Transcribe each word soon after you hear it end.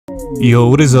Yo,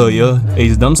 what is up, yo? Hey,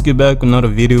 it's Dumpskit back with another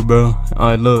video, bro.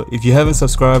 Alright, look, if you haven't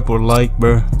subscribed or liked,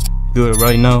 bro, do it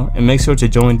right now. And make sure to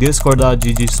join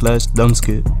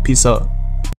discord.gg/dumpskit. Peace out.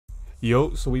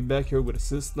 Yo, so we back here with a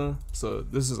system. So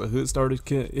this is a hood starter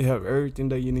kit. It have everything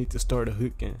that you need to start a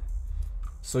hood in.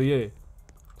 So yeah,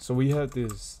 so we have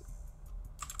this,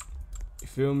 you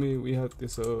feel me? We have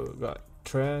this, got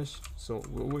trash. So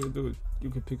what we do is you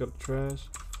can pick up trash,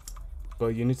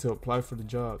 but you need to apply for the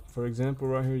job. For example,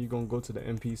 right here, you're gonna go to the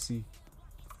NPC.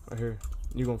 Right here,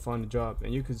 you're gonna find a job,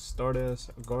 and you can start as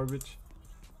a garbage.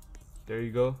 There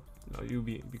you go. Now you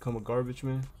become a garbage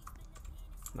man.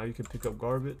 Now you can pick up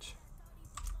garbage.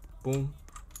 Boom.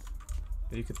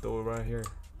 Then you can throw it right here.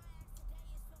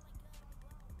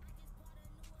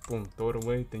 Boom. Throw it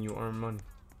away. Then you earn money.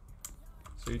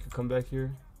 So you can come back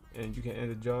here, and you can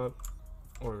end the job,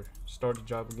 or start the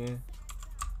job again.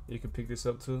 You can pick this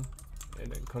up too,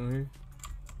 and then come here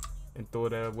and throw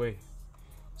that away.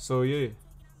 So yeah,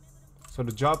 so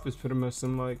the job is pretty much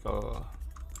something like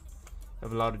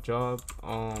have a lot of jobs.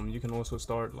 You can also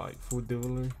start like food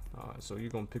delivery. So you're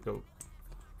gonna pick up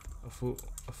a food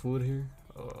here.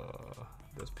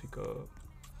 Let's pick up.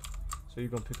 So you're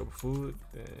gonna pick up a food,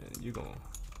 and you're gonna,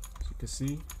 as you can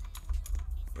see,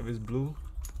 if it's blue,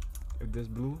 if this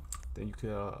blue, then you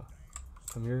can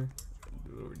come here and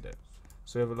deliver that.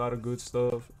 So you have a lot of good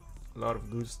stuff, you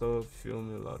feel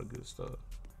me? A lot of good stuff.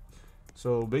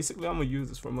 So basically, I'm gonna use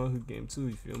this for my hood game too,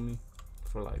 you feel me?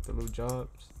 For like the little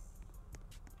jobs.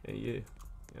 And yeah,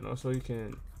 and also you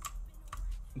can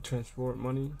transport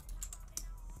money,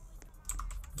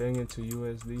 bang into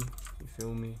USD, you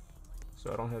feel me?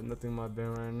 So I don't have nothing in my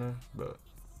bank right now, but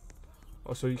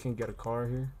also you can get a car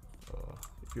here.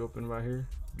 If you open right here,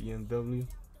 BMW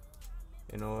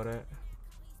and all that.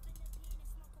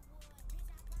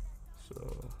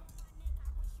 So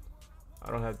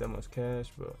I don't have that much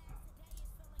cash, but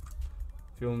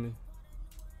feel me?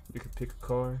 You can pick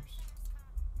cars.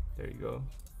 There you go.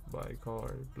 Buy a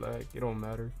car, black, it don't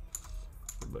matter.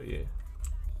 But yeah,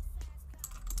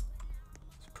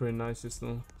 it's a pretty nice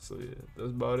system. So yeah,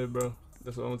 that's about it, bro.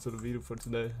 That's all to the video for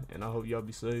today, and I hope y'all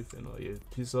be safe, and yeah,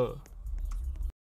 peace out.